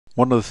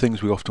One of the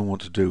things we often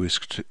want to do is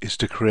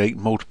to create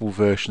multiple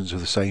versions of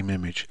the same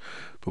image,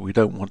 but we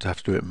don't want to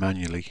have to do it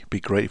manually. It'd be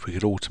great if we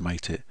could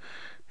automate it.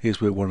 Here's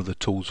where one of the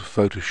tools of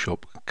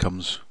Photoshop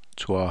comes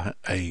to our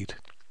aid.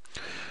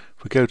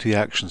 If we go to the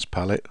Actions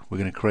palette, we're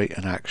going to create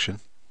an action,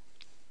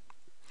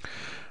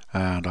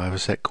 and I have a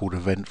set called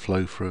Event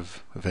Flow for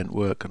event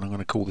work, and I'm going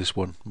to call this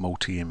one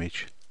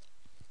Multi-Image.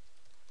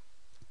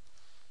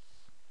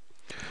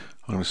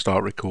 I'm going to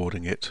start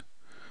recording it.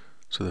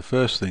 So the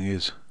first thing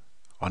is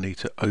I need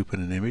to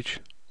open an image,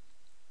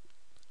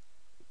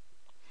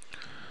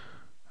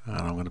 and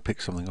I'm going to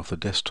pick something off the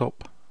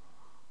desktop.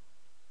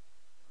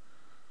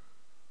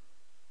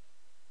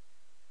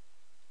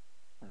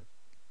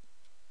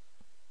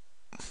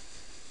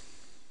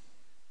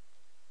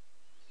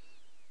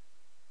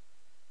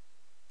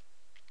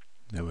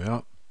 There we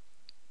are.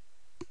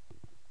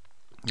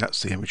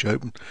 That's the image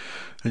open,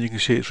 and you can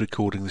see it's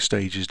recording the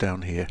stages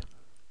down here.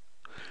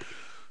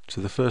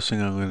 So the first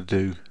thing I'm going to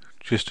do,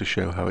 just to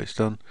show how it's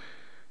done,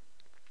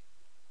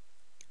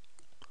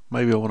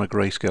 maybe I want a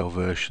grayscale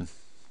version,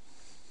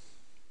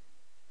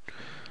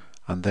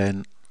 and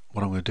then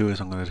what I'm going to do is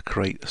I'm going to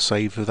create a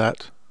save of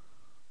that.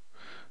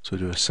 So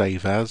do a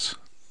save as,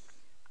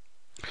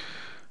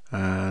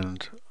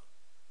 and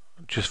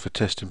just for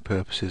testing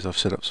purposes I've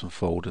set up some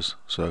folders,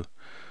 so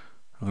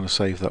I'm going to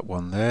save that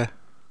one there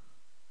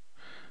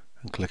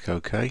and click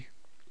OK.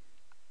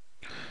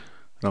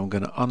 And I'm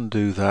going to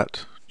undo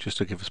that just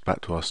to give us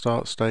back to our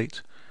start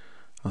state.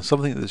 And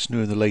something that's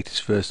new in the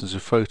latest versions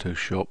of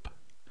Photoshop,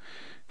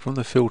 from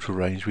the filter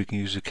range we can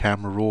use a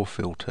camera raw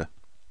filter.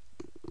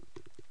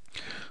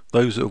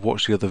 Those that have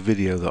watched the other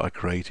video that I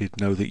created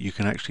know that you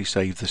can actually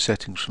save the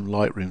settings from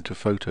Lightroom to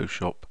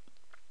Photoshop.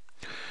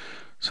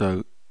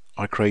 So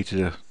I created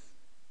a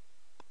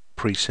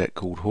preset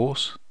called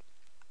horse,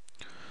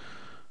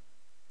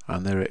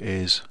 and there it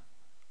is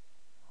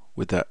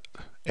with that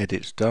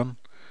edit done.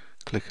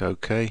 Click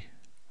OK.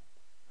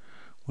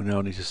 We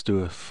now need to do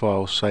a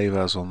file save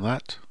as on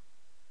that,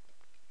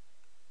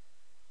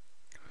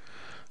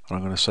 and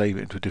I'm going to save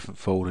it into a different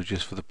folder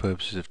just for the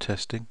purposes of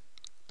testing.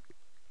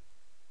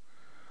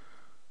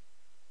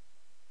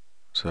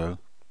 So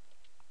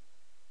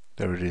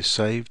there it is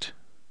saved,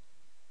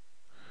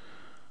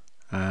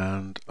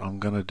 and I'm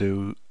going to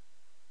do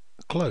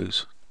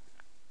close.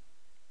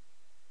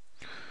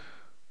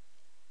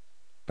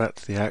 Back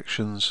to the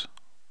actions,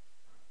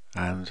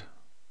 and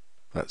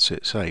that's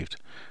it, saved.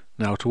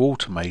 Now to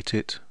automate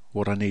it,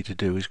 what I need to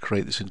do is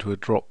create this into a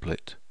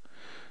droplet.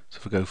 So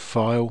if I go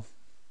File,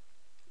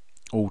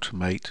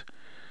 Automate,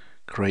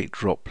 Create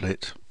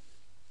Droplet,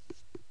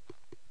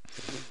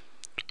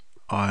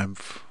 I'm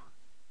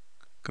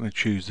going to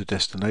choose the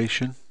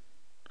destination.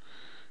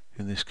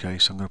 In this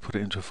case I'm going to put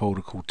it into a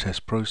folder called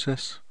Test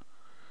Process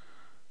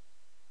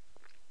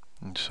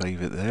and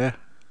save it there.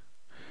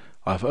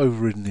 I've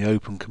overridden the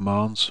open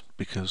commands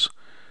because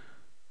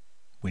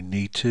we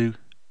need to.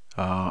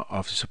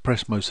 I've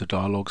suppressed most of the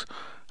dialogues,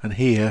 and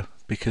here,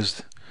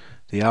 because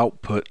the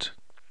output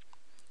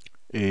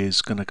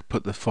is going to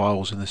put the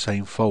files in the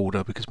same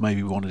folder, because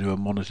maybe we want to do a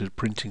monitored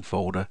printing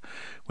folder,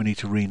 we need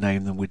to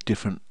rename them with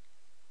different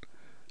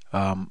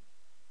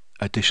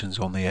additions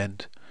on the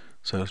end.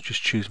 So let's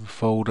just choose my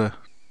folder.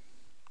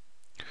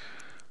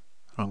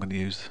 I'm going to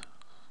use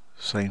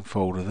the same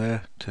folder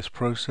there, Test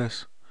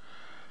Process,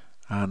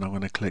 and I'm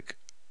going to click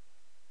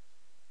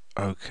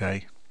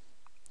OK.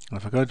 And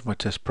if I go into my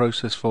Test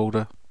Process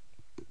folder,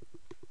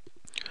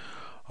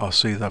 I'll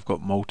see that I've got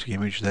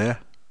multi-image there.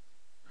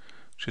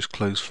 Just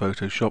close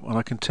Photoshop, and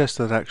I can test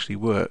that it actually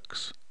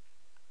works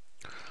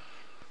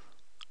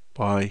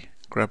by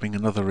grabbing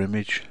another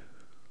image,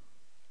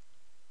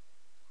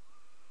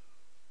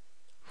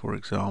 for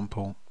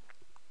example,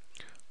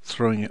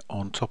 throwing it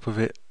on top of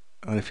it,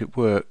 and if it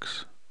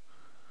works,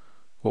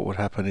 what would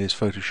happen is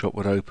Photoshop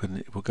would open,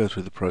 it will go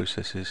through the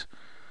processes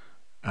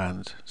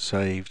and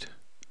saved,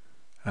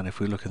 and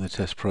if we look in the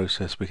test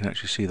process we can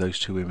actually see those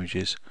two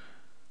images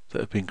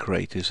that have been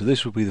created. So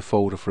this would be the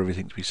folder for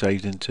everything to be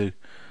saved into,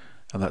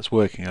 and that's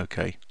working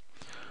okay.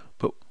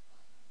 But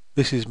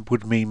this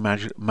would mean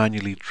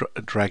manually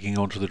dragging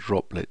onto the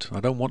droplet, and I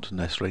don't want to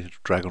necessarily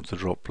drag onto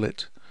the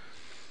droplet.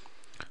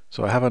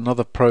 So I have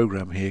another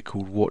program here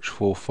called Watch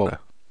for Folder,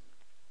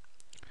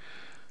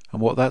 and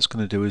what that's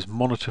going to do is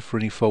monitor for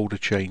any folder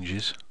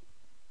changes.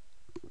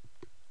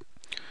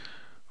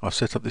 I've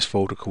set up this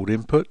folder called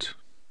Input.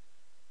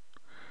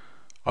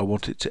 I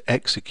want it to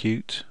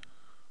execute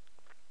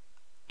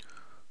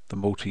the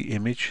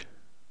multi-image,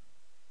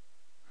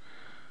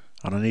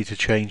 and I need to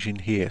change in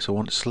here, so I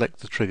want to select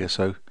the trigger,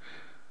 so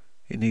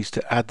it needs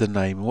to add the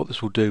name. And what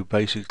this will do,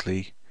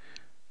 basically,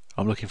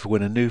 I'm looking for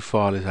when a new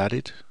file is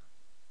added,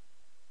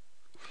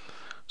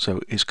 so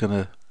it's going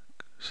to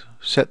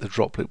set the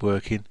droplet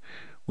working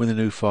when the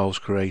new file is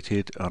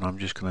created, and I'm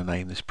just going to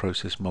name this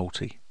process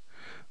multi.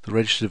 The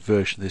registered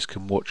version of this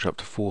can watch up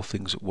to 4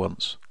 things at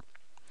once.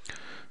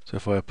 So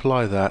if I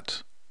apply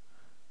that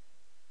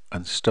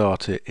and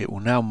start it, it will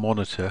now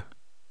monitor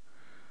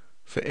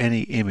for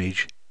any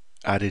image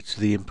added to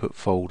the input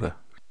folder.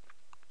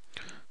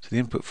 So the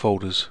input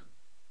folder's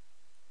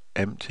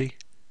empty.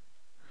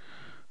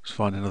 Let's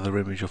find another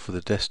image off of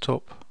the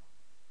desktop.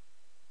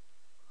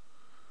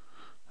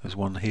 There's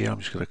one here,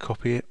 I'm just going to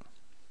copy it.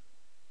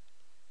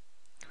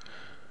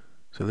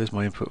 So there's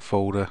my input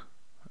folder,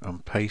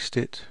 and paste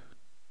it.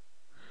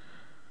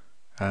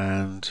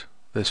 And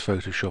there's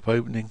Photoshop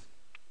opening.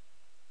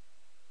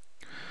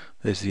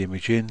 There's the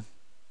image in.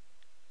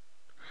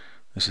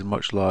 This is a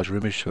much larger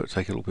image, so it'll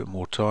take a little bit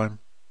more time.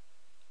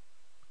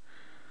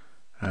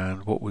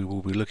 And what we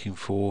will be looking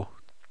for,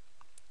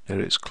 there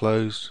it's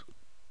closed.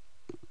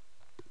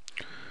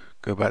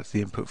 Go back to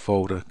the input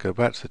folder, go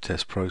back to the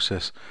test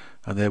process,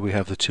 and there we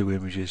have the two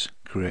images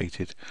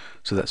created.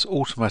 So that's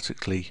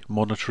automatically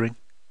monitoring,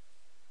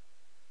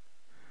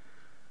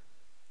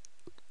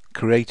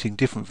 creating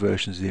different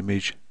versions of the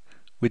image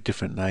with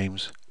different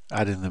names,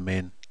 adding them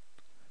in,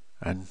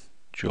 and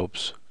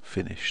jobs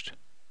finished.